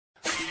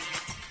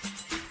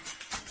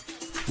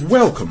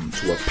Welcome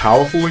to a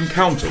powerful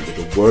encounter with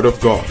the Word of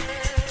God,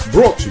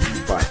 brought to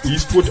you by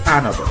Eastwood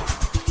Annabelle.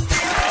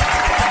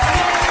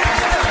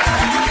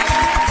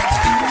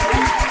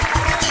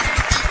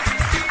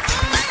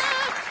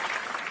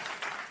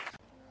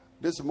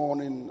 This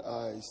morning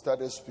I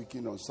started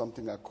speaking on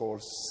something I call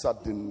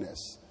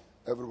suddenness.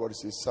 Everybody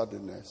says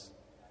suddenness.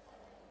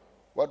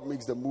 What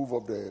makes the move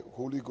of the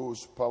Holy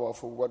Ghost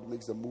powerful, what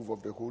makes the move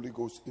of the Holy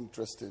Ghost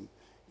interesting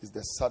is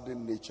the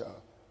sudden nature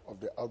of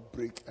the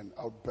outbreak and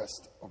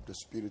outburst of the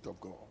Spirit of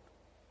God.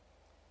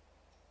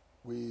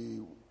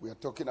 We are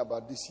talking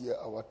about this year,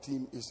 our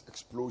theme is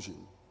explosion.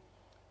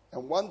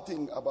 And one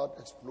thing about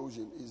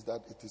explosion is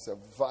that it is a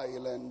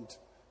violent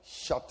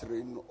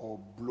shattering or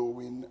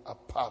blowing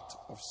apart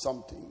of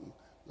something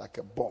like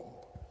a bomb.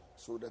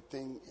 So the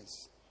thing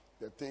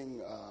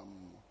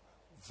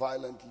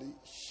violently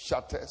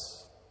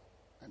shatters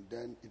and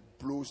then it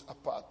blows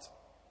apart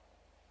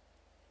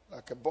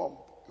like a bomb.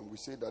 And we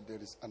say that there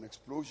is an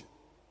explosion.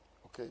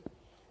 Okay?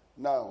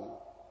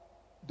 Now,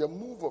 the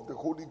move of the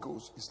Holy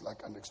Ghost is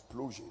like an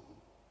explosion.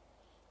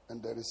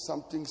 And there is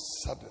something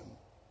sudden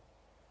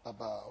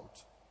about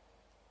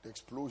the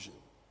explosion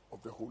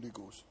of the Holy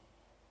Ghost.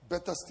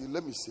 Better still,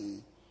 let me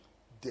say,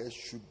 there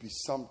should be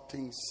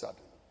something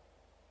sudden.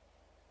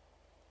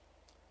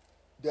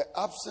 The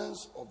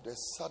absence of the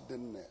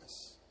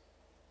suddenness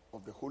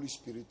of the Holy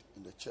Spirit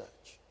in the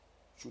church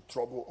should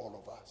trouble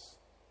all of us.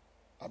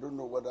 I don't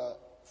know whether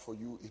for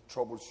you it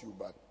troubles you,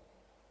 but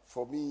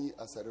for me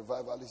as a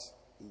revivalist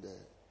in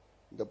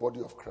the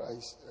body of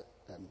Christ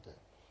and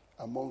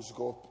amongst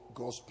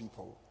God's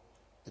people,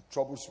 it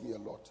troubles me a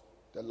lot,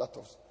 the lack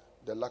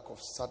of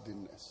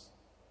suddenness.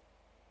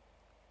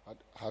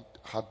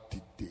 How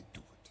did they do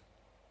it?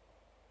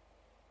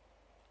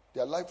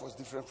 Their life was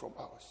different from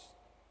ours.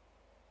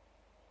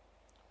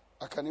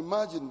 I can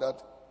imagine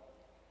that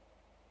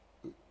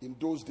in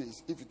those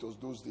days, if it was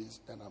those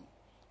days, and I'm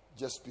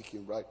just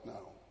speaking right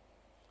now,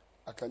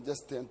 I can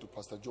just turn to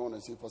Pastor John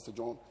and say, Pastor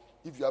John,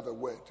 if you have a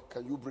word,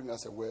 can you bring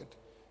us a word?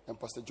 And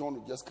Pastor John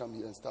will just come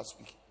here and start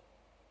speaking.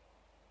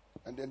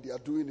 And then they are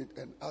doing it,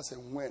 and as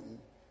and when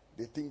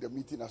they think the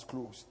meeting has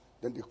closed,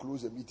 then they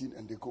close the meeting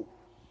and they go.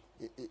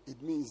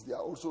 It means they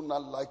are also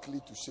not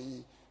likely to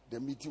say the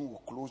meeting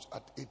will close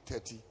at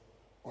 8:30,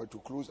 or it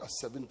will close at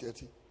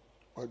 7:30,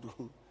 or it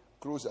will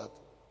close at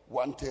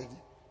 1:30.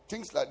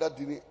 Things like that.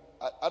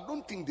 I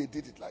don't think they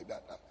did it like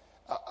that.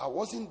 I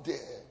wasn't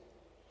there,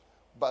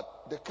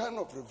 but the kind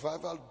of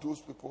revival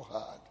those people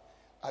had,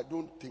 I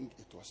don't think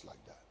it was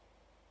like that.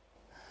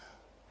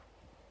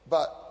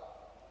 But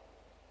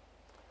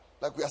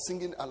like we are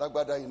singing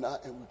Alagbada Ina,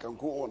 and we can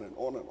go on and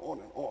on and on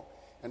and on,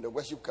 and the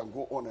worship can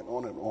go on and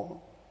on and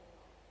on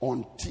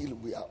until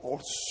we are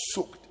all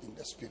soaked in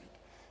the Spirit.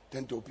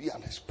 Then there will be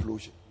an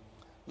explosion.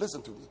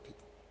 Listen to me,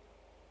 people.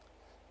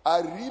 I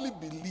really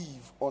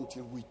believe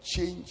until we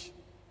change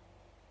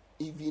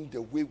even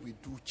the way we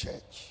do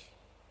church,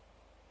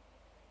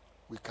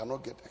 we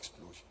cannot get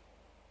explosion.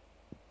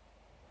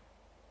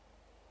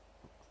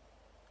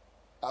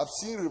 I've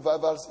seen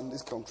revivals in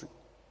this country.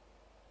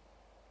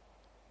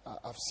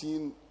 I've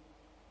seen,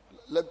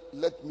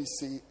 let me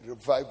say,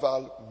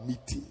 revival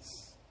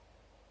meetings.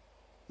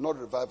 Not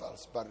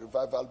revivals, but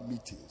revival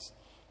meetings.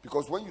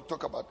 Because when you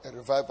talk about a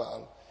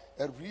revival,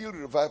 a real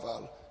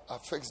revival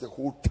affects the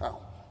whole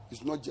town.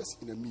 It's not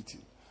just in a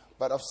meeting.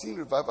 But I've seen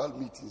revival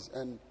meetings.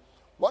 And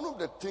one of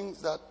the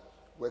things that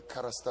were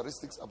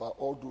characteristics about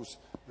all those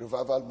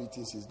revival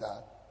meetings is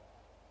that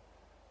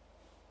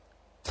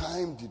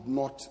time did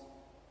not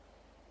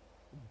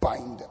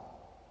bind them.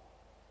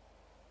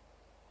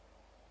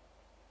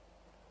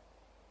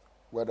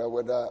 Whether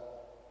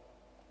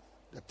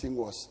the thing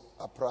was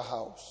Opera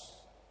House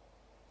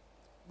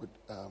with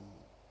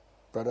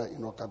Brother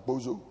Enoch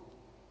Agbozo,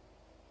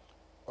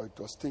 or it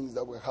was things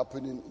that were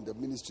happening in the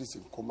ministries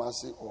in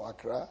Kumasi or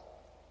Accra,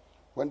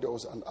 when there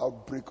was an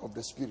outbreak of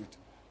the Spirit,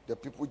 the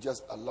people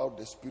just allowed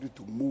the Spirit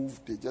to move,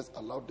 they just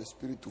allowed the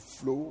Spirit to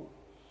flow,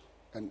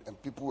 and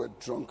people were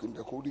drunk in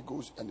the Holy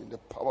Ghost and in the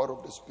power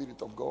of the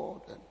Spirit of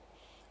God, and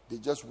they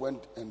just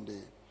went and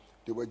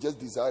they were just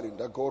desiring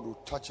that God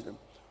would touch them.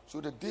 So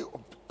the day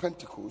of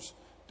Pentecost,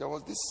 there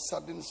was this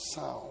sudden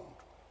sound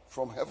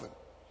from heaven.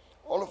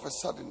 All of a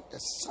sudden, a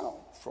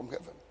sound from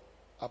heaven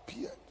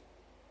appeared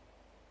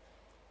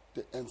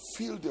and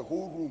filled the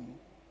whole room.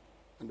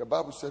 And the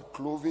Bible said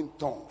cloven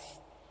tongues.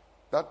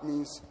 That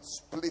means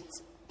split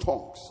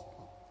tongues.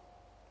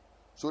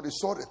 So they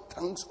saw the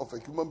tongues of a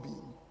human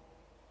being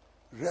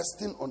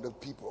resting on the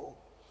people.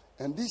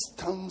 And these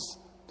tongues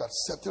that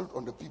settled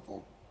on the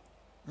people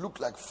looked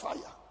like fire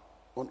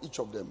on each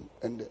of them.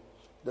 And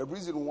the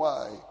reason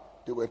why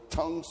there were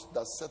tongues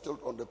that settled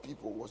on the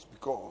people was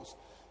because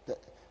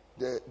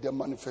the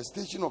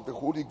manifestation of the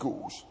Holy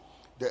Ghost,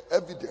 the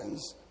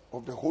evidence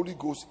of the Holy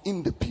Ghost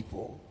in the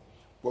people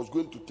was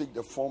going to take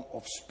the form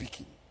of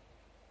speaking.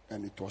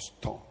 And it was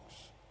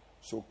tongues.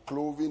 So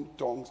cloven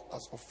tongues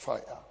as of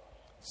fire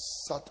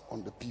sat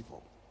on the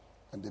people.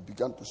 And they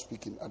began to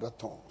speak in other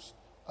tongues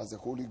as the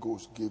Holy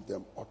Ghost gave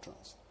them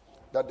utterance.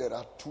 That there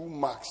are two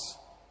marks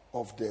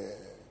of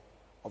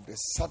the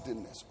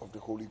suddenness of the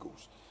Holy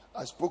Ghost.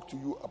 I spoke to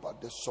you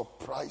about the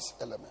surprise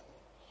element.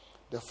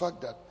 The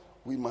fact that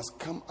we must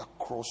come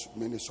across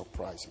many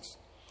surprises.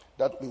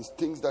 That means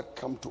things that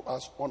come to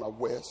us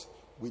unawares.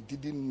 We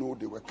didn't know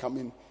they were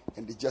coming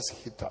and they just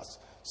hit us.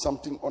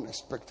 Something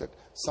unexpected,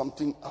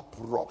 something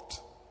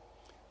abrupt,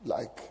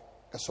 like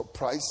a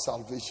surprise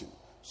salvation,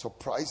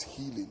 surprise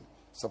healing,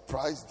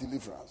 surprise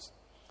deliverance,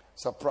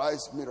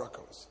 surprise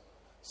miracles,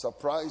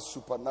 surprise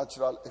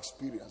supernatural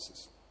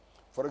experiences.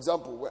 For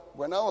example,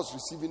 when I was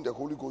receiving the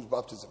Holy Ghost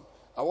baptism,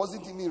 I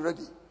wasn't even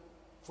ready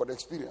for the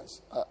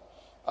experience.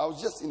 I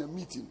was just in a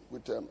meeting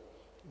with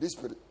these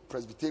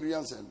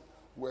Presbyterians, and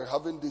we're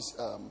having this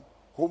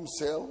home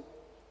sale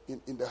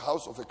in the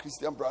house of a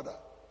Christian brother.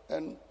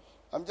 And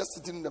I'm just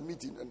sitting in the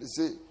meeting, and they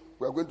say,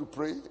 we are going to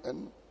pray.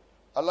 And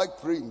I like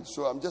praying,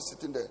 so I'm just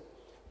sitting there.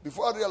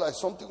 Before I realized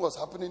something was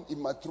happening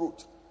in my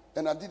throat,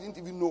 and I didn't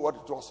even know what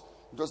it was.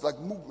 It was like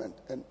movement,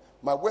 and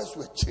my words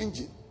were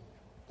changing.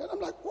 And I'm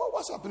like,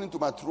 what's happening to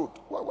my throat?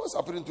 What's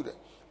happening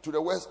to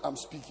the words I'm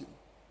speaking?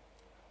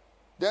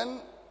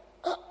 Then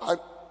I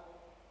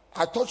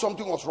thought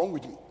something was wrong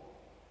with me,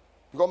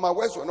 because my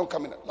words were not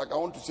coming. Like I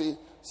want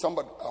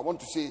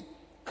to say,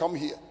 come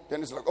here.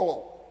 Then it's like,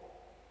 oh.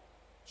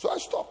 So I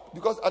stopped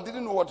because I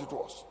didn't know what it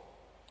was.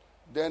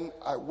 Then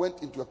I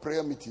went into a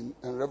prayer meeting,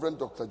 and Reverend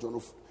Dr.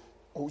 John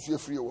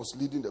Owusu-Efriye was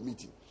leading the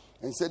meeting.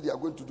 And he said they are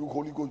going to do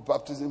Holy Ghost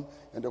baptism,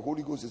 and the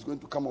Holy Ghost is going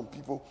to come on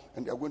people,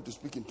 and they are going to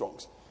speak in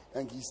tongues.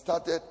 And he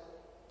started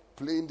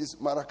playing this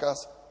maracas,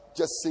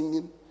 just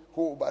singing.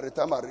 Oh, by the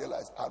time I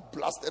realized, I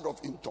blasted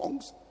off in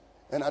tongues,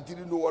 and I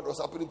didn't know what was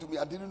happening to me.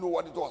 I didn't know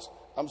what it was.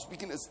 I'm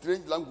speaking a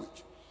strange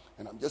language,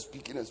 and I'm just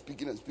speaking and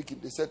speaking and speaking.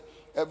 They said,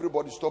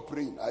 everybody stop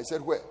praying. I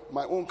said, where?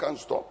 My own can't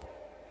stop.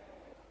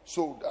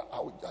 So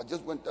I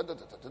just went,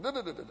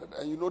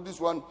 and you know this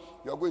one,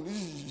 you are going,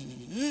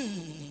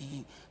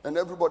 and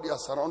everybody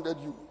has surrounded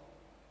you.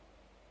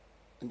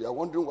 And they are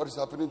wondering what is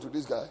happening to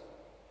this guy.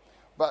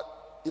 But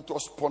it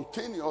was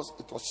spontaneous,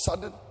 it was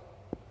sudden,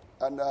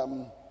 and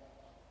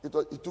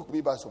it took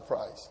me by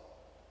surprise.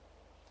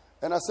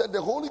 And I said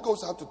the Holy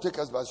Ghost had to take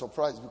us by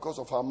surprise because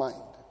of our mind,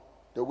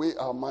 the way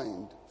our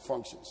mind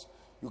functions.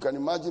 You can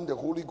imagine the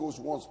Holy Ghost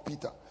wants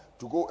Peter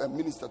to go and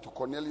minister to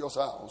Cornelius'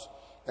 house,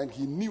 and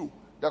he knew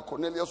that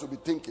Cornelius would be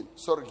thinking,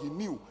 he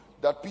knew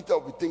that Peter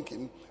would be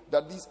thinking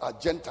that these are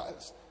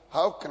Gentiles.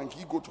 How can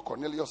he go to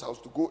Cornelius'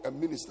 house to go and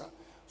minister?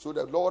 So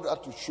the Lord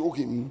had to show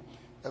him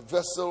a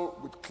vessel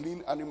with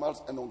clean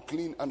animals and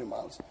unclean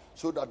animals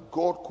so that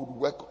God could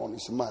work on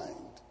his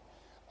mind.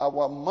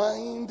 Our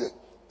mind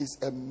is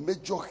a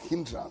major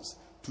hindrance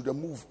to the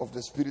move of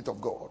the Spirit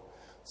of God.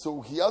 So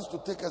he has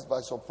to take us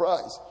by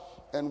surprise.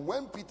 And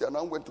when Peter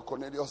now went to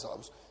Cornelius'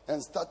 house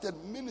and started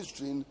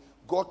ministering,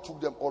 God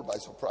took them all by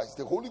surprise.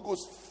 The Holy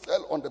Ghost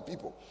fell on the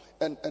people.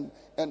 And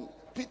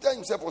Peter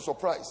himself was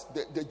surprised.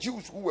 The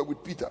Jews who were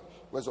with Peter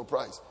were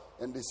surprised.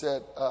 And they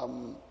said,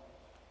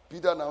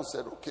 Peter now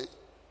said, okay,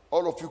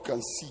 all of you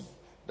can see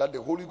that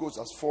the Holy Ghost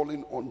has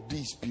fallen on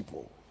these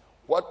people.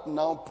 What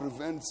now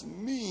prevents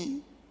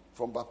me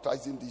from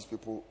baptizing these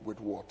people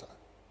with water?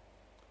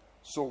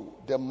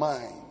 So the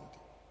mind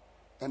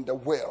and the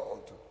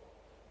world,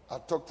 I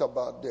talked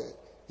about the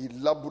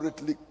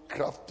elaborately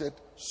crafted,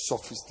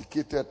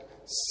 sophisticated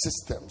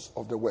systems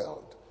of the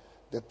world.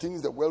 The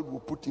things the world will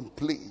put in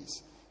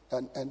place,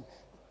 and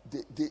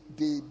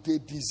they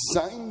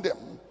design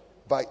them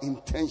by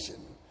intention.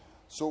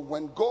 So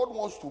when God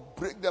wants to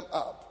break them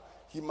up,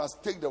 he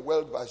must take the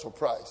world by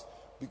surprise.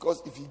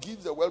 Because if he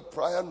gives the world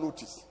prior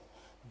notice,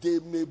 they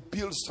may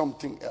build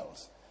something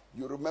else.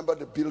 You remember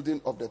the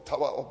building of the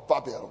Tower of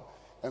Babel,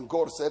 and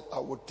God said, I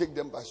will take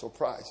them by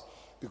surprise,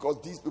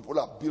 because these people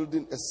are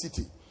building a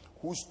city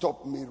whose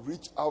top may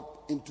reach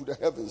out into the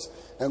heavens.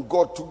 And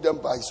God took them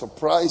by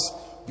surprise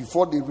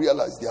before they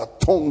realized their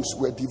tongues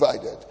were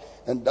divided.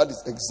 And that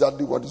is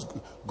exactly what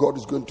God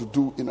is going to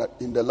do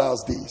in the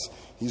last days.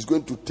 He's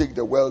going to take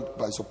the world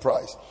by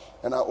surprise.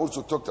 And I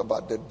also talked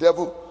about the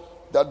devil,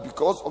 that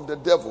because of the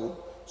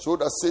devil, so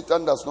that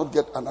Satan does not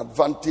get an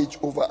advantage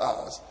over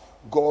us,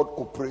 God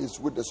operates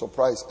with the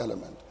surprise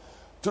element.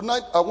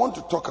 Tonight, I want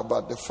to talk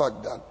about the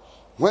fact that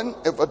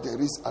whenever there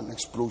is an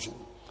explosion,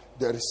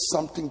 there is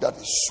something that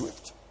is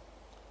swift.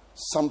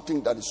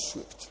 Something that is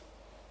swift.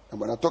 And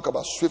when I talk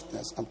about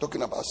swiftness, I'm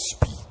talking about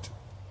speed.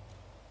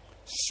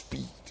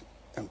 Speed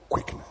and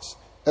quickness.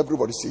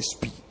 Everybody say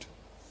speed.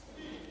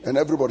 And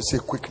everybody say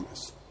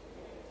quickness.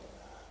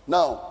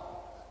 Now,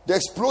 the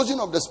explosion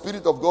of the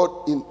Spirit of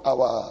God in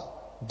our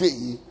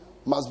day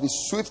must be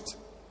swift.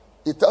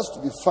 It has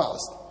to be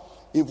fast.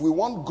 If we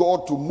want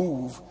God to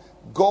move,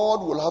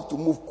 God will have to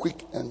move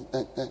quick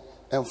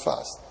and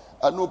fast.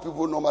 I know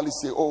people normally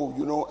say,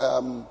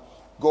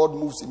 God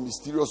moves in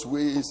mysterious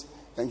ways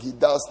and he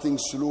does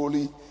things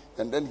slowly,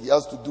 and then he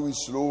has to do it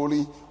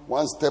slowly,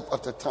 one step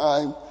at a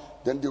time.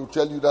 Then they will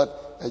tell you that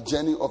a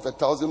journey of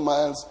 1,000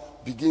 miles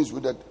begins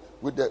with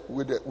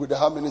the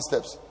how many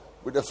steps?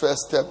 With the first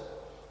step.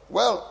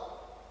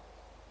 Well,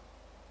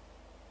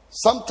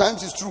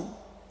 sometimes it's true.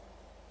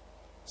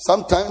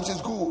 Sometimes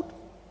it's good,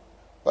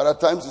 but at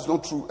times it's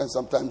not true, and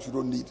sometimes you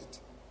don't need it.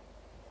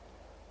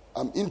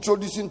 I'm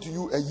introducing to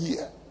you a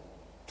year,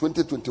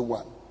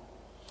 2021,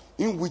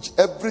 in which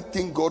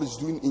everything God is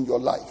doing in your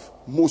life,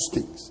 most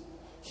things,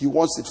 He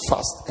wants it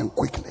fast and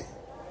quickly.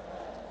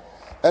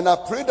 And I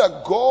pray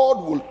that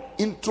God will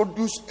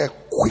introduce a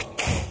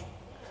quick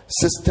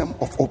system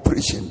of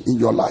operation in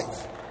your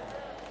life.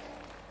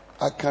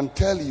 I can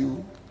tell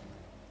you,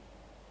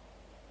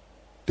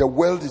 the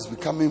world is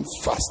becoming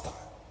faster.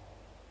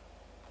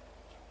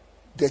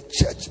 The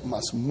church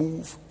must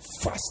move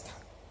faster.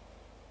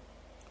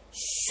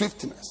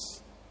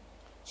 Swiftness,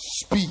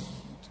 speed,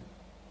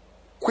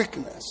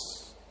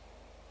 quickness.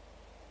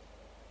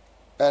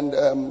 And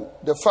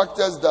the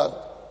factors that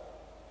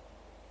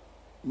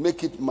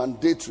make it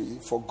mandatory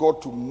for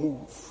God to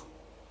move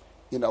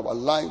in our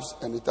lives,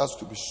 and it has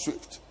to be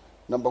swift.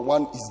 Number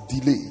one is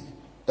delay.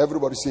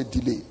 Everybody say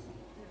delay.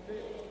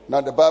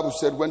 Now the Bible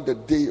said when the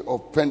day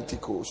of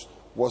Pentecost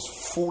was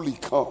fully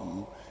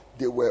come,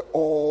 they were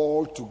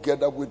all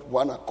together with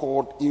one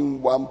accord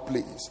in one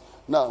place.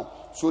 Now,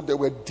 so there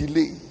were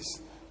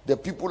delays. The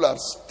people had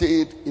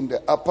stayed in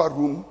the upper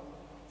room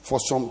for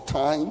some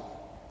time.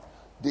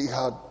 They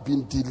had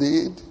been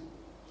delayed.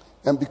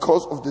 And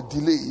because of the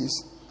delays,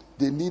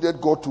 they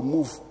needed God to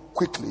move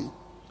quickly.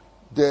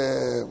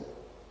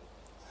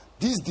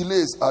 These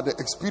delays are the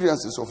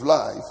experiences of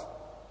life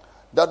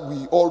that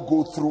we all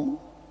go through.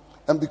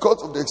 And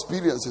because of the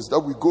experiences that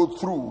we go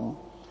through,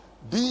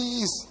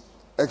 these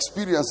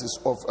experiences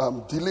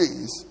of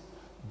delays,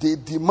 they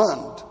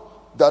demand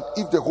that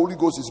if the Holy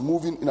Ghost is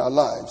moving in our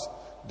lives,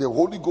 the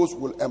Holy Ghost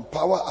will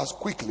empower us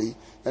quickly,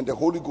 and the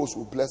Holy Ghost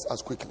will bless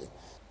us quickly.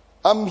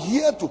 I'm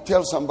here to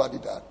tell somebody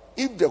that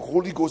if the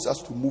Holy Ghost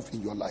has to move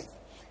in your life,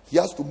 He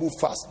has to move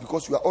fast,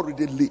 because you are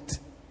already late.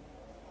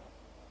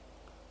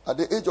 At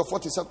the age of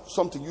 40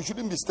 something, you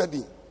shouldn't be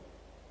studying.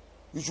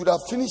 You should have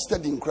finished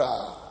studying.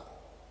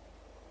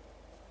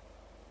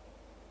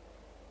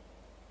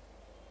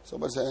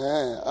 Somebody say,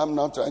 I'm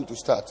now trying to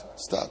start.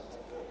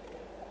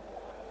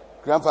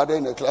 Grandfather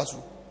in the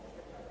classroom.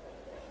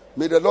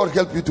 May the Lord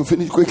help you to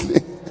finish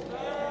quickly.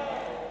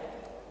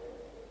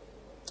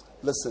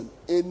 Listen,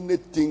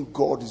 anything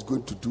God is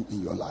going to do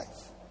in your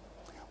life,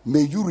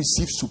 may you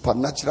receive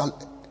supernatural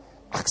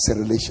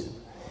acceleration.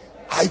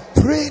 I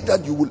pray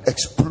that you will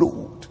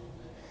explode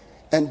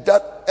and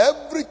that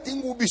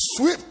everything will be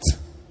swift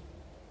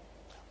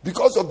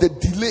because of the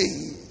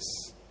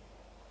delays.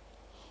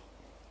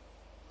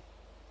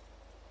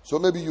 So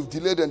maybe you've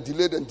delayed,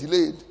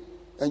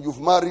 and you've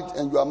married,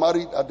 and you are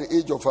married at the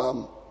age of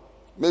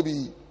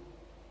maybe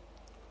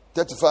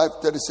 35,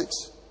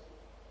 36.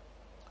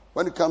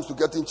 When it comes to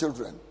getting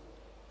children,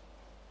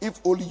 if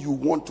only you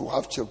want to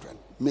have children,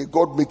 may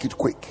God make it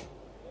quick.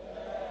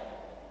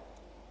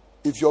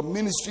 If your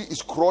ministry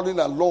is crawling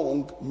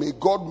along, may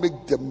God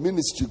make the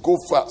ministry go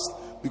fast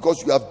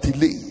because you have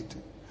delayed.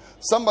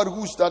 Somebody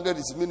who started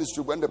his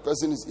ministry when the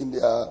person is in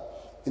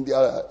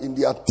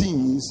their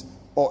teens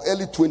or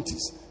early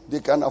 20s, they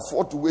can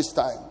afford to waste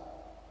time.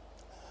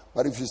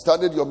 But if you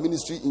started your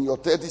ministry in your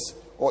 30s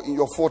or in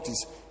your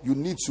 40s, you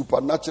need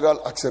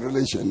supernatural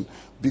acceleration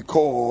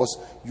because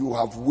you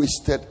have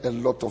wasted a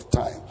lot of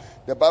time.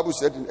 The Bible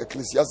said in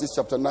Ecclesiastes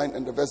chapter 9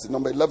 and the verse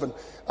number 11,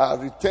 I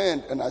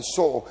returned and I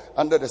saw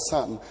under the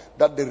sun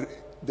that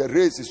the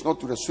race is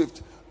not to the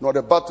swift, nor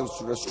the battles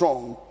to the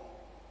strong.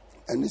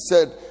 And he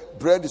said,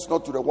 bread is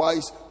not to the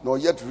wise, nor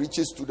yet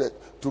riches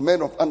to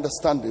men of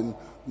understanding,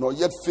 nor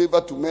yet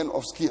favor to men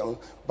of skill,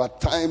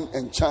 but time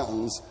and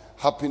chance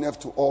happeneth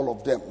to all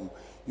of them.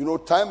 You know,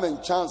 time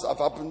and chance have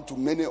happened to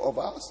many of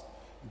us.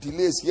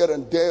 Delays here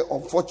and there,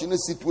 unfortunate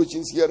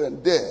situations here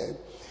and there.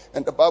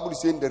 And the Bible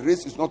is saying the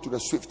race is not to the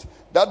swift.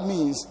 That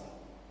means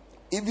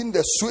even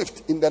the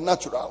swift in the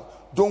natural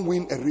don't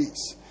win a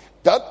race.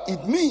 That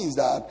it means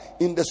that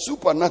in the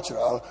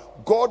supernatural,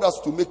 God has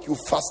to make you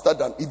faster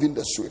than even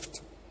the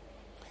swift.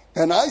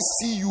 And I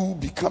see you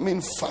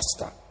becoming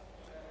faster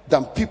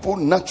than people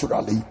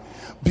naturally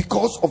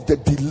because of the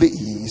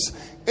delays.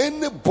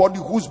 Anybody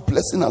whose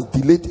blessing has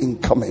delayed in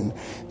coming,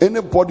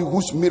 anybody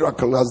whose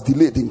miracle has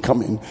delayed in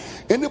coming,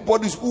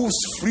 anybody whose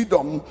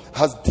freedom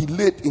has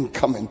delayed in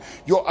coming,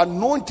 your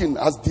anointing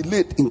has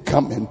delayed in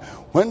coming.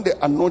 When the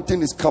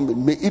anointing is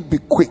coming, may it be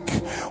quick.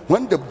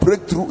 When the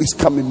breakthrough is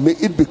coming, may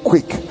it be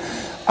quick.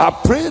 I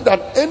pray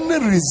that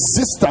any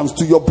resistance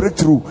to your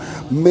breakthrough,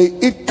 may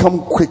it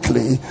come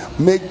quickly.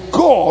 May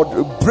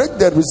God break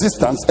the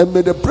resistance and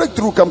may the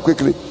breakthrough come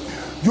quickly.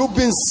 You've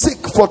been sick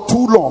for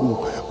too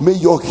long. May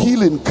your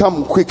healing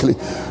come quickly.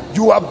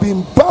 You have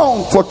been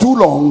bound for too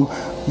long.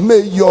 May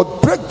your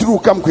breakthrough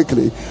come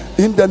quickly.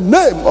 In the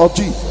name of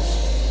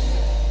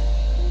Jesus.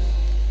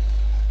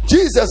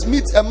 Jesus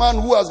meets a man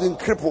who has been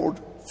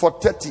crippled for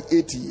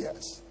 38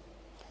 years.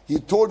 He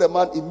told the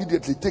man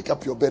immediately, take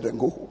up your bed and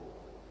go home.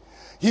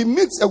 He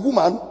meets a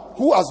woman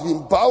who has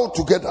been bound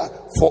together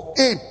for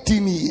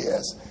 18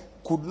 years.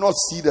 Could not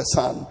see the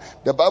sun.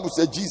 The Bible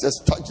said Jesus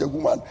touched the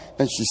woman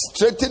and she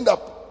straightened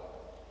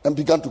up and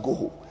began to go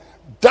home.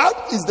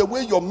 That is the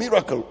way your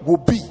miracle will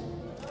be.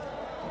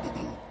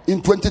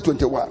 in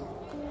 2021.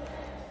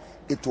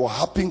 It will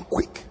happen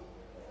quick.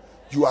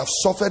 You have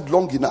suffered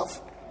long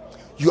enough.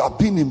 You have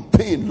been in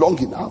pain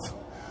long enough.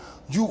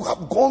 You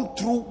have gone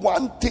through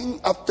one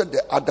thing after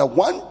the other,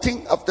 one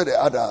thing after the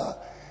other.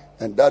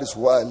 And that is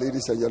why,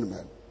 ladies and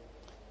gentlemen,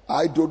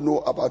 I don't know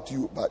about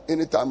you, but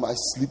anytime I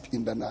sleep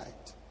in the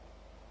night,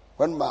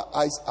 when my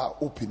eyes are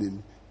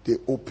opening, they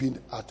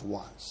open at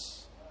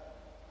once.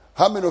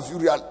 How many of you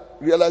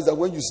realize that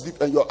when you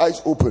sleep and your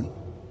eyes open,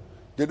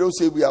 they don't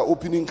say we are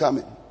opening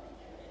coming?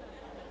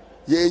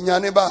 Yeah,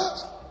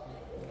 nyaneba.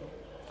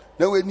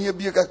 Now we near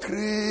be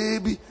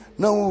crazy.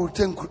 Now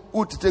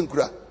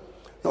tenkura.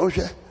 Now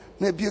she.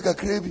 Nebiaka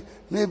krebi,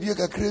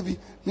 nebiaka krebi,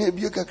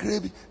 nebiaka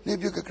krebi,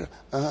 nebiaka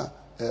krebi.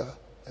 Ever.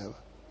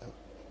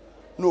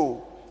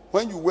 No,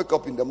 when you wake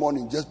up in the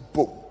morning, just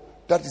boom.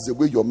 That is the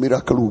way your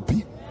miracle will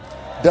be.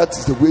 That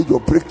is the way your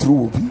breakthrough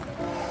will be.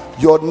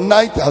 Your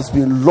night has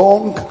been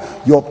long,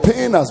 your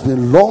pain has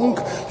been long,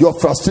 your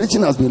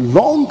frustration has been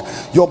long,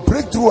 your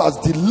breakthrough has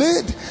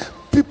delayed.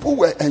 People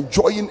were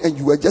enjoying and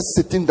you were just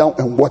sitting down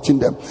and watching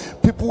them.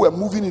 People were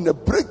moving in a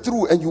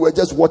breakthrough and you were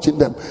just watching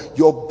them.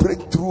 Your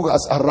breakthrough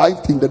has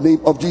arrived in the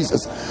name of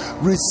Jesus.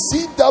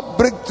 Receive that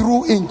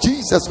breakthrough in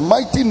Jesus'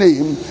 mighty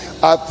name.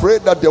 I pray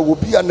that there will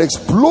be an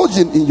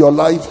explosion in your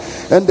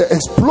life, and the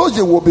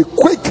explosion will be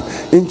quick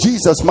in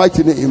Jesus'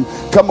 mighty name.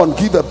 Come on,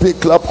 give a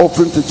big clap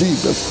offering to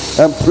Jesus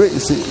and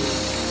praise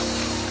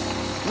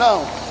him.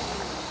 Now,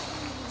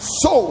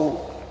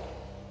 so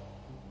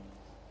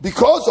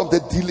because of the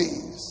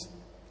delays,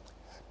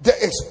 the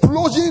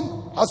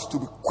explosion has to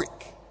be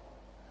quick.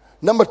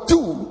 Number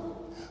two,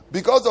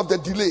 because of the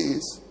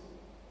delays,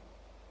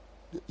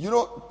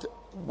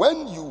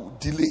 when you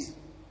delay,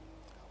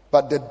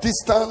 but the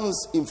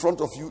distance in front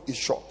of you is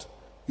short,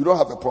 you don't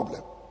have a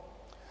problem.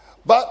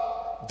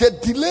 But the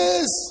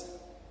delays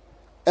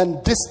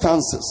and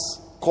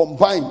distances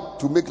combine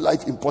to make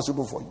life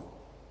impossible for you.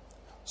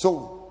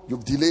 So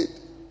you've delayed.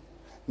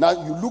 Now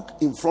you look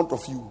in front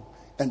of you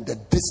and the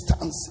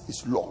distance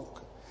is long.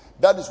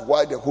 That is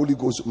why the Holy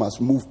Ghost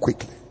must move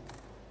quickly.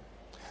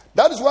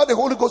 That is why the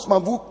Holy Ghost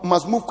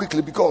must move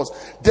quickly, because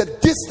the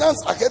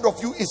distance ahead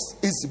of you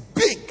is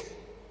big.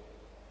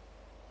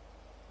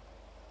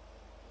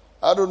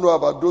 I don't know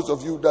about those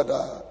of you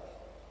that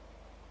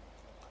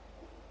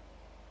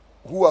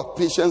who have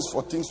patience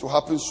for things to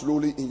happen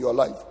slowly in your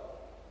life.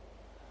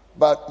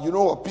 But you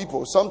know what,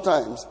 people,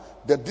 sometimes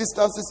the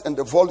distances and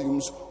the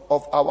volumes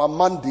of our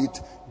mandate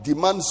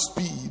demand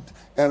speed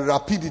and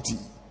rapidity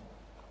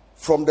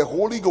from the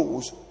Holy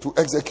Ghost to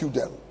execute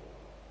them.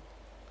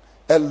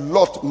 A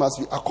lot must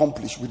be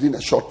accomplished within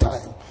a short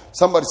time.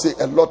 Somebody say,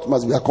 a lot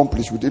must be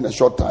accomplished within a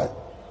short time.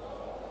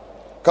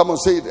 Come on,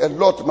 say it. A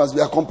lot must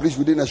be accomplished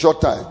within a short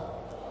time.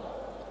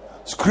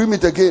 Scream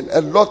it again.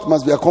 A lot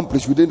must be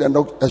accomplished within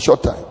a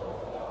short time.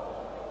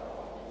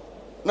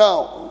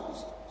 Now,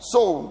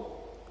 so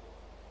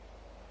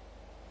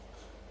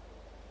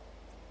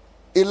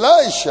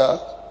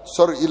Elijah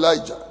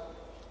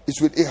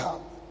is with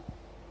Ahab.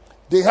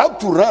 They have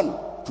to run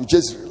to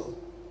Jezreel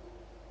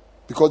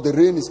because the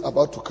rain is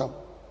about to come.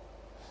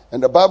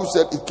 And the Bible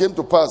said it came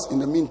to pass in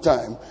the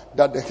meantime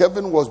that the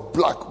heaven was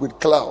black with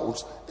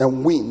clouds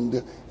and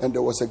wind, and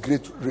there was a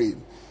great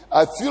rain.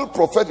 I feel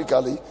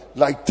prophetically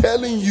like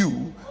telling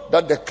you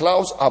that the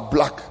clouds are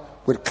black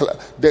with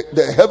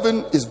the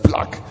heaven is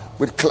black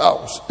with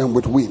clouds and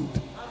with wind.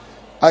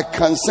 I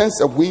can sense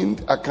a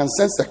wind, I can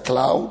sense a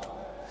cloud,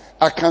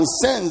 I can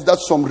sense that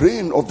some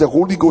rain of the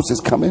Holy Ghost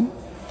is coming.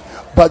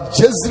 But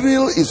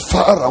Jezreel is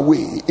far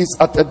away, it's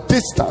at a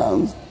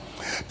distance.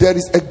 There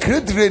is a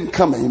great rain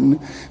coming,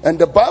 and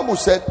the Bible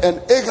said, and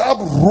Ahab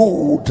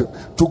rode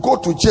to go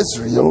to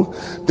Jezreel.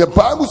 The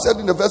Bible said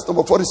in the verse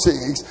number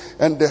 46,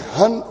 and the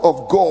hand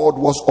of God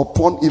was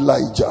upon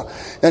Elijah,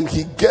 and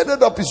he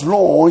gathered up his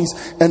loins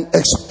and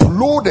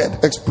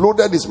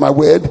exploded is my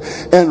word,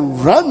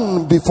 and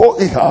ran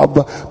before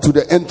Ahab to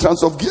the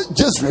entrance of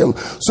Jezreel.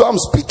 So I'm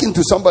speaking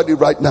to somebody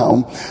right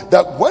now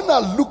that when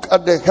I look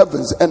at the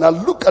heavens and I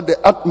look at the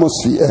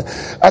atmosphere,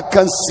 I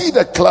can see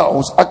the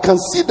clouds, I can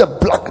see the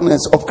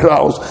blackness of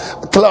clouds,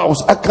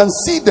 I can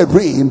see the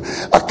rain,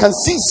 I can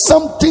see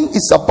something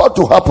is about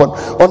to happen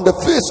on the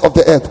face of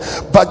the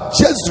earth. But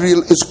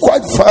Jezreel is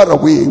quite far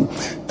away,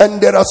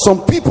 and there are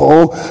some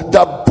people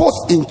that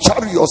boast in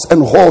chariots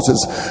and horses.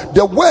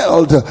 The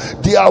world,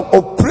 they are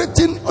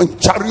operating in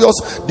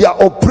chariots, they are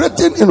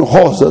operating in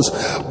horses,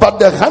 but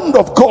the hand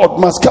of God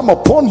must come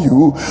upon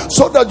you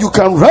so that you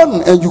can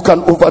run and you can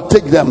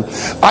overtake them.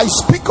 I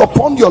speak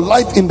upon your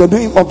life in the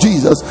name of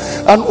Jesus,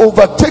 an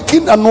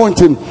overtaking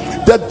anointing.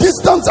 The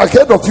distance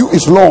ahead of you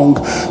is long,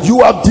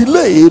 you are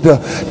delayed,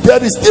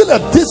 there is still a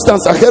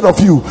distance ahead of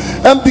you,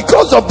 and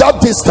because of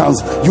that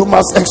distance you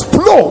must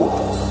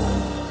explode.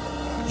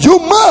 You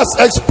must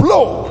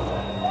explode.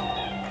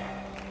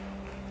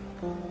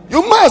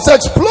 You must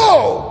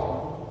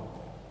explode.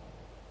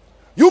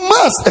 You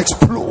must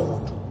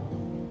explode,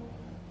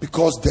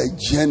 because the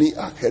journey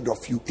ahead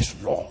of you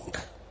is long.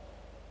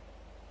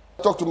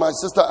 I talked to my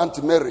sister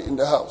Auntie Mary in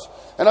the house,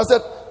 and I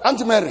said,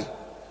 Auntie Mary,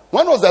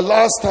 When was the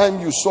last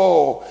time you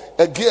saw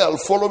a girl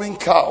following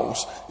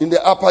cows in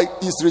the Upper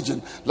East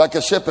region like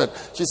a shepherd?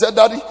 She said,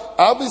 Daddy,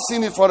 I haven't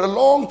seen it for a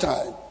long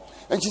time.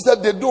 And she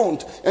said, they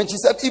don't. And she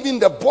said, even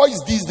the boys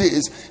these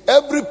days,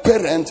 every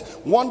parent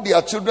want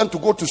their children to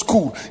go to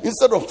school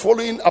instead of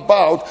following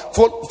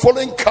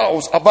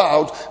cows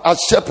about as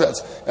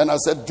shepherds. And I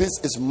said, this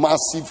is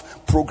massive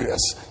progress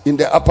in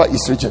the Upper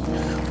East region.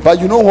 But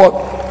you know what?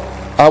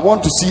 I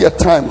want to see a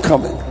time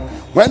coming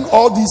when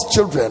all these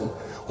children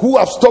who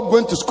have stopped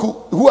going to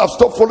school, who have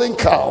stopped following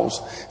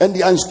cows, and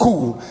they are in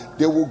school,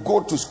 they will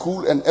go to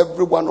school, and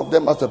every one of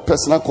them has a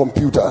personal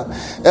computer.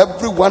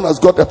 Everyone has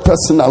got a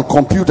personal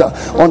computer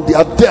on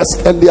their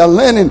desk, and they are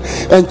learning.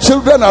 And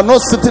children are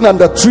not sitting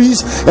under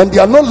trees, and they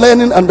are not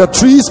learning under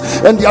trees,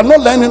 and they are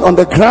not learning on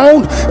the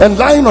ground and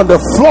lying on the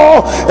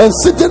floor and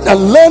sitting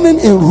and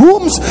learning in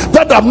rooms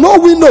that have no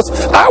windows.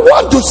 I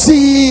want to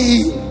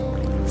see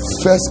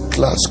first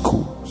class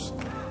schools.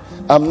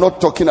 I'm not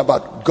talking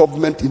about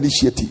government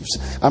initiatives.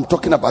 I'm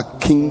talking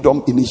about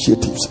kingdom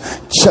initiatives,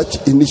 church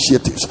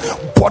initiatives,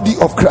 body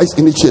of Christ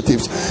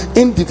initiatives,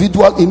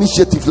 individual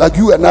initiatives like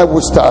you and I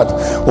will start.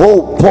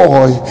 Oh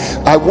boy,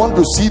 I want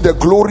to see the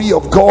glory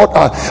of God.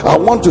 I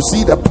want to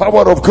see the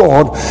power of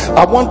God.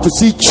 I want to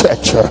see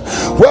church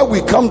where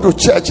we come to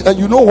church, and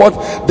you know what?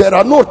 There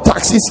are no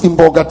taxis in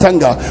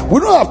Bolgatanga. We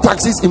don't have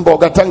taxis in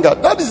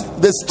Bolgatanga. That is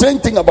the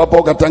strange thing about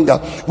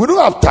Bolgatanga. We don't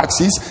have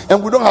taxis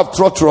and we don't have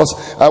trotros.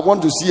 I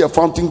want to see a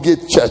Fountain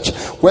Gate Church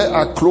where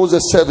I close the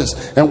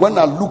service, and when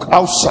I look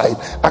outside,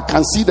 I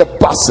can see the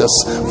buses,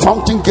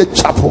 Fountain Gate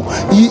Chapel,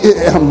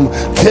 EAM,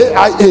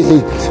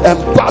 KIA,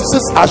 and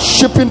buses are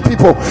shipping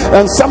people,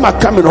 and some are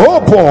coming. Oh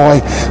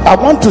boy, I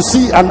want to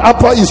see an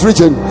Upper East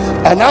region.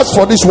 And as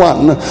for this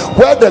one,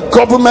 where the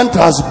government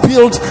has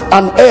built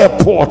an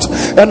airport,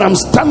 and I'm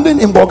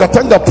standing in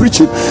Bolgatanga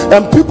preaching,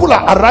 and people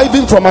are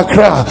arriving from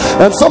Accra,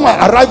 and some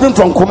are arriving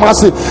from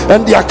Kumasi,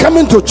 and they are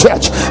coming to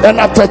church, and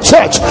after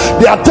church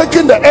they are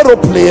taking the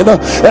aeroplane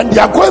and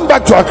they are going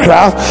back to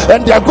Accra,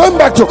 and they are going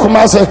back to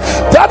Kumasi.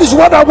 That is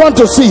what I want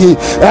to see.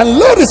 And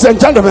ladies and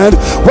gentlemen,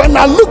 when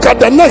I look at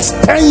the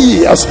next 10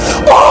 years,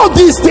 all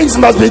these things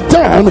must be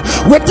done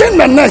within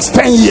the next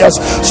 10 years.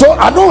 So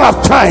I don't have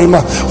time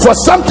for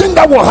something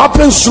that will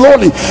happen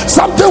slowly,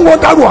 something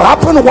that will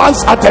happen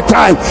once at a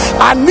time.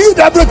 I need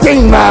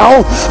everything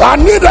now. I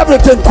need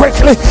everything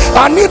quickly.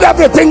 I need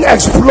everything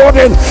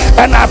exploding.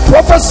 And I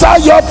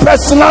prophesy your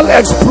personal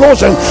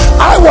explosion.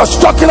 I was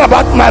talking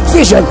about my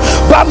vision,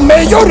 but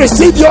may you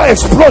receive your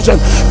explosion.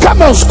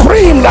 Come and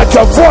scream like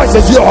your voice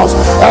is yours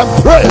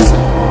and praise.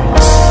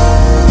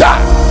 That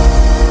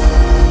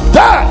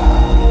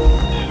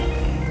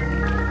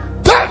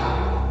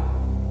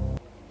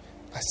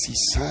I see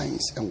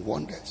signs and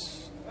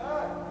wonders,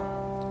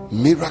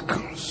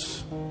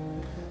 miracles,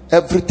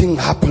 everything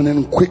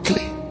happening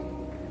quickly,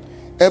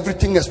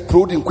 everything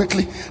exploding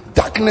quickly,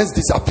 darkness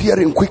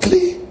disappearing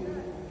quickly,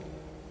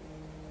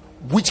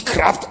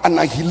 witchcraft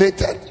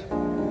annihilated,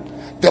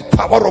 the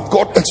power of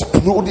God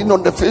exploding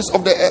on the face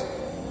of the earth.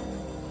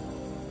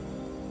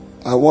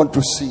 I want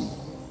to see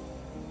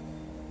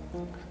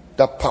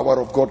the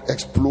power of God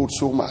explode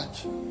so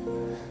much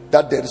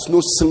that there is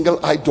no single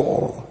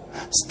idol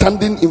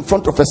standing in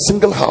front of a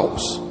single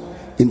house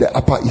in the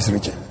Upper East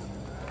region.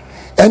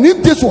 And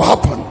if this will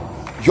happen,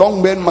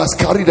 young men must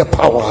carry the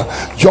power,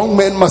 young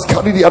men must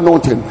carry the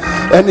anointing,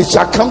 and it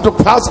shall come to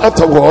pass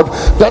afterward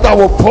that I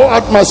will pour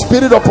out my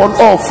spirit upon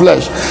all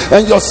flesh,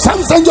 and your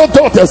sons and your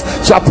daughters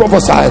shall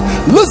prophesy.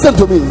 Listen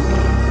to me.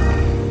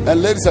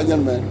 And ladies and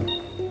gentlemen,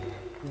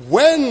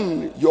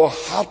 when your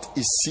heart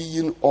is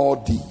seeing all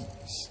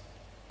these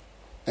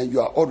and you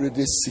are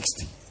already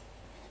 60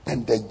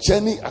 and the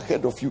journey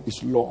ahead of you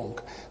is long,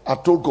 I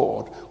told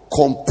God,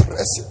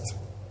 compress it.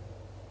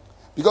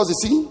 Because you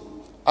see,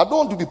 I don't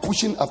want to be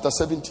pushing after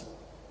 70.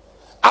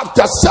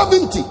 After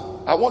 70,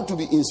 I want to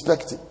be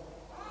inspecting,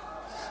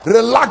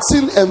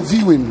 relaxing and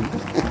viewing.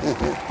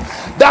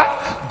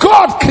 That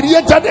God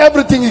created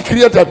everything He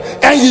created,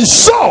 and He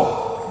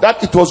saw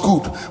that it was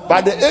good.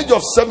 By the age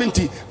of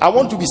 70, I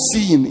want to be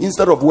seeing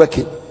instead of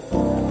working.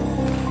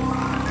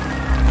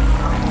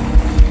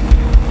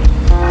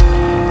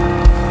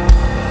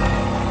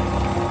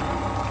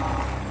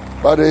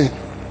 By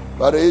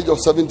the age of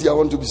 70, I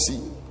want to be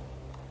seeing.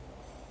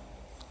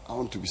 I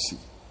want to be seen.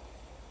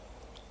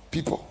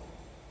 People,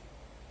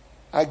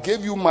 I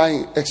gave you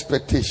my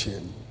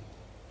expectation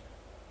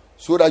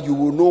so that you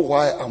will know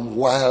why I'm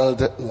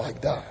wild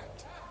like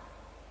that.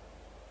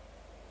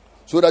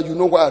 So that you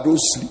know why I don't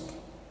sleep,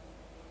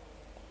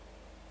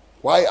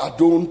 why I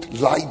don't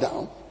lie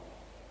down,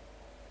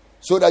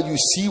 so that you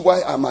see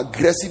why I'm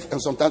aggressive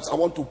and sometimes I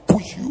want to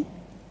push you,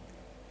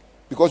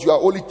 because you are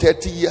only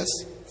 30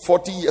 years,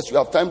 40 years, you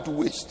have time to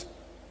waste.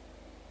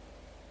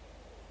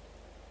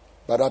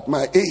 But at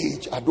my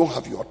age, I don't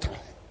have your time.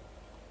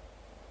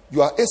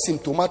 You are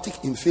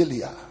asymptomatic in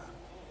failure.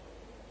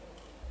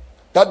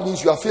 That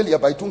means you are failure,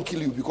 but it won't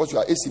kill you because you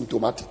are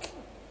asymptomatic.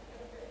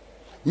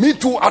 Me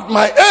too, at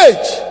my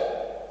age,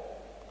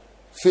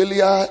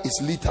 failure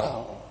is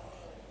lethal.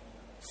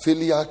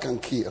 Failure can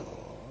kill.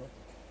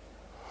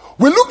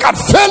 We look at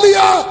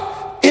failure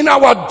in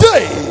our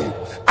day,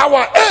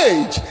 our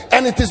age,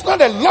 and it is not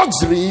a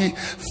luxury.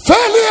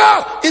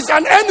 Failure is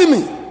an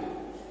enemy.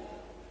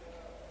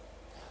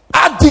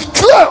 I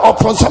declare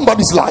upon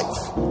somebody's life,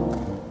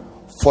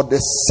 for the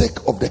sake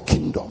of the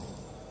kingdom,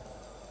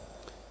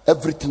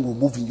 everything will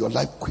move in your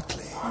life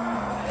quickly.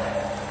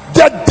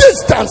 The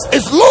distance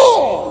is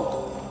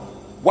long.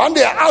 One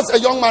day I asked a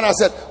young man, I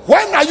said,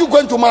 when are you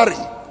going to marry?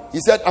 He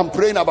said, I'm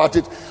praying about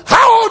it.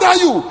 How old are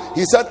you?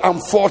 He said, I'm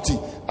 40.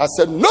 I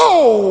said,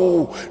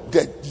 no,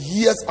 the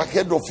years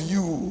ahead of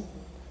you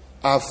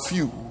are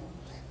few,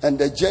 and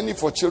the journey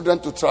for children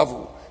to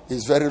travel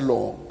is very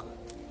long.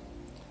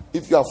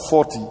 If you are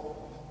 40,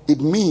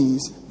 it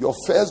means your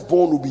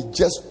firstborn will be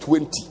just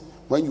 20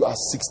 when you are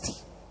 60.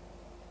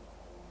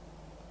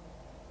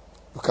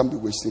 You can't be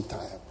wasting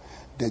time.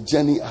 The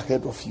journey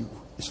ahead of you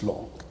is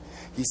long.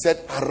 He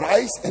said,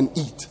 arise and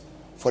eat,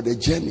 for the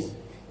journey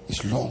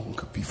is long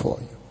before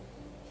you.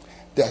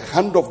 The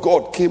hand of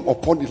God came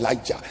upon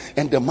Elijah,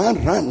 and the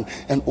man ran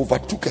and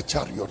overtook a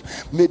chariot.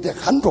 May the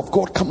hand of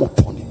God come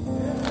upon you.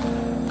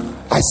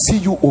 I see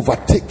you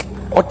overtake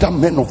other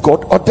men of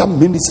God, other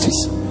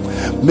ministries.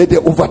 May the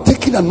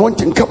overtaking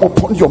anointing come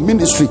upon your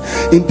ministry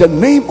in the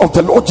name of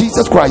the Lord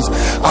Jesus Christ.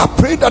 I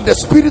pray that the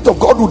Spirit of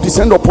God will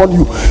descend upon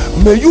you.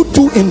 May you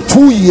do in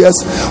 2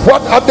 years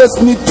what others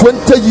need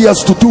 20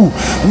 years to do.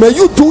 May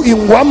you do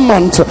in 1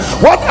 month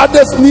what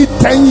others need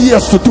 10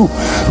 years to do.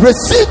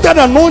 Receive that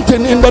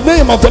anointing in the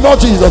name of the Lord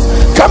Jesus.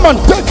 Come and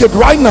take it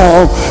right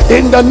now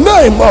in the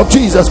name of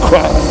Jesus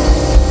Christ.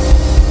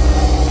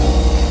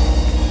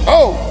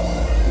 Oh,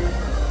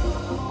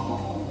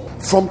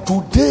 from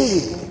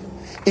today,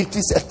 it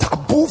is a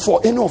taboo for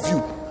any of you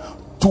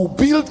to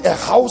build a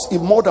house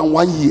in more than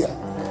 1 year.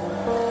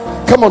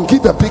 Come on,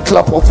 give a big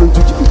clap offering to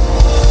Jesus.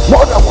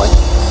 More than 1 year.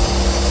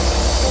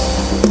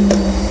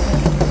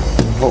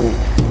 Oh.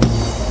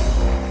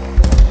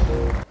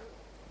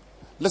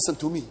 Listen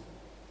to me.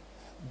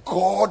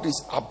 God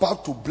is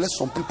about to bless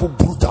some people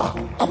brutal.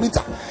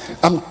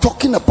 I'm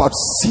talking about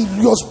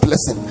serious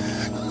blessing.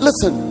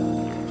 Listen.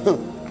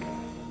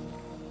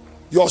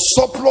 Your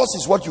surplus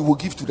is what you will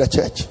give to the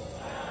church.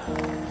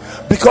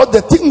 Because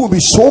the thing will be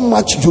so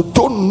much you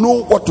don't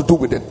know what to do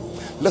with it.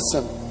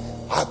 Listen,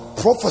 I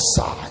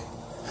prophesy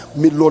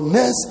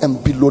millionaires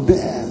and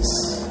billionaires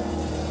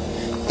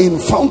in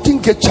Fountain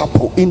Gate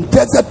Chapel, in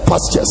Desert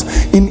Pastures,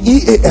 in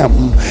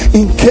EAM,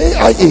 in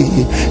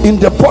KIA, in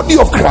the body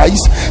of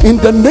Christ, in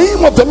the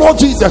name of the Lord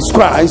Jesus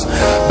Christ.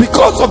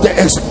 Because of the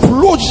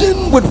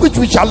explosion with which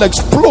we shall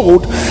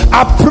explode,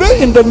 I pray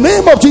in the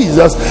name of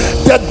Jesus,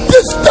 the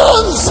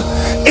distance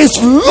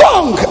is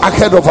long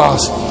ahead of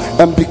us.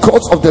 And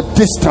because of the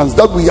distance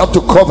that we have to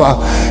cover,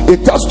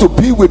 it has to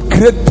be with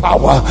great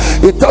power,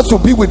 it has to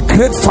be with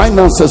great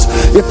finances,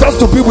 it has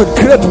to be with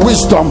great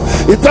wisdom,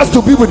 it has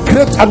to be with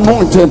great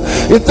anointing,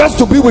 it has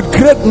to be with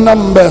great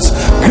numbers,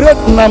 great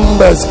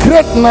numbers,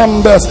 great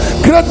numbers,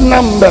 great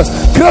numbers,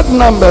 great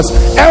numbers.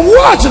 And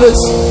watch this.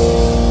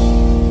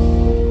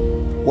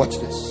 Watch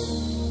this.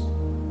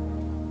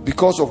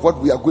 Because of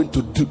what we are going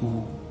to do,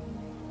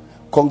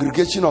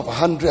 congregation of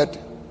 100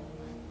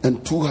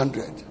 and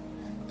 200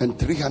 and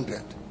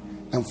 300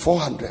 and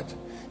 400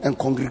 and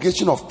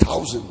congregation of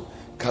 1,000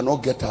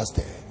 cannot get us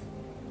there.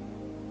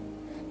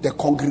 The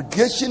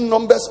congregation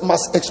numbers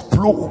must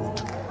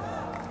explode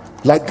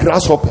like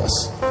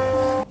grasshoppers.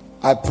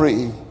 I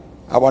pray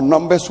our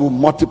numbers will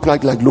multiply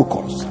like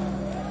locusts.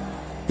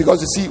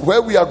 Because you see,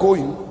 where we are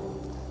going,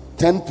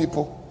 10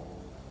 people,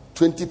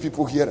 20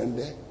 people here and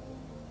there,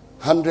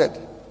 100,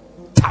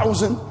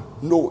 1,000,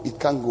 no, it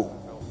can't go.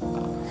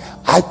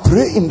 I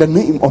pray in the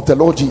name of the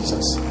Lord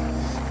Jesus.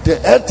 The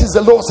earth is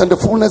the Lord's and the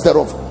fullness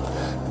thereof.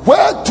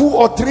 Where 2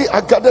 or 3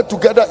 are gathered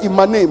together in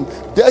my name,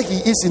 there he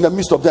is in the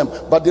midst of them,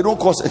 but they don't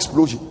cause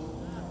explosion.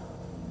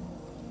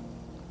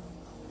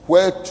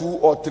 Where 2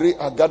 or 3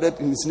 are gathered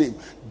in his name,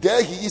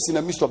 there he is in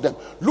the midst of them.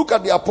 Look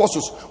at the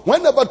apostles.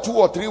 Whenever 2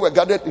 or 3 were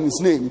gathered in his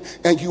name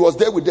and he was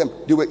there with them,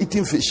 they were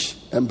eating fish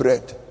and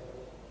bread.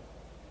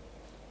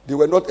 They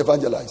were not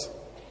evangelized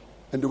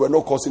and they were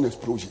not causing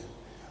explosion.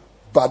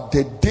 But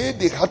the day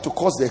they had to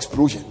cause the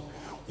explosion,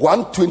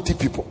 120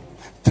 people,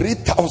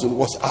 3,000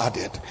 was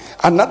added,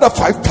 another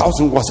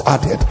 5,000 was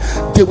added.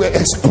 They were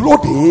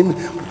exploding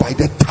by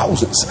the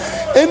thousands.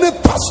 Any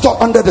pastor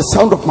under the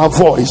sound of my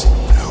voice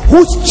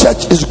whose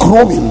church is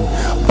growing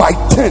by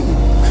 10,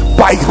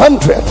 by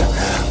 100,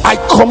 I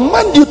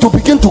command you to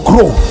begin to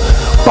grow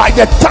by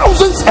the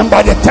thousands and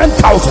by the 10,000.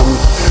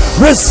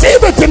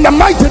 Receive it in the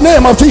mighty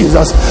name of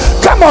Jesus.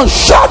 Come on,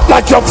 shout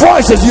like your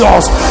voice is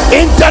yours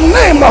in the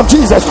name of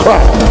Jesus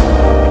Christ.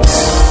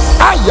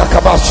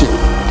 Ayakabashi.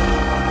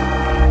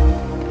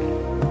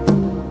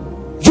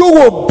 You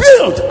will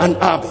build an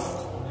army.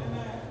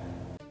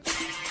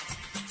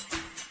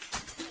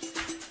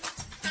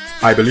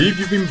 I believe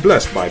you've been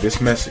blessed by this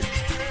message.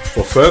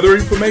 For further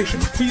information,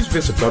 please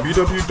visit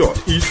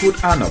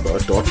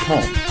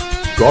www.eastwoodanaba.com.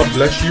 God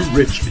bless you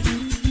richly.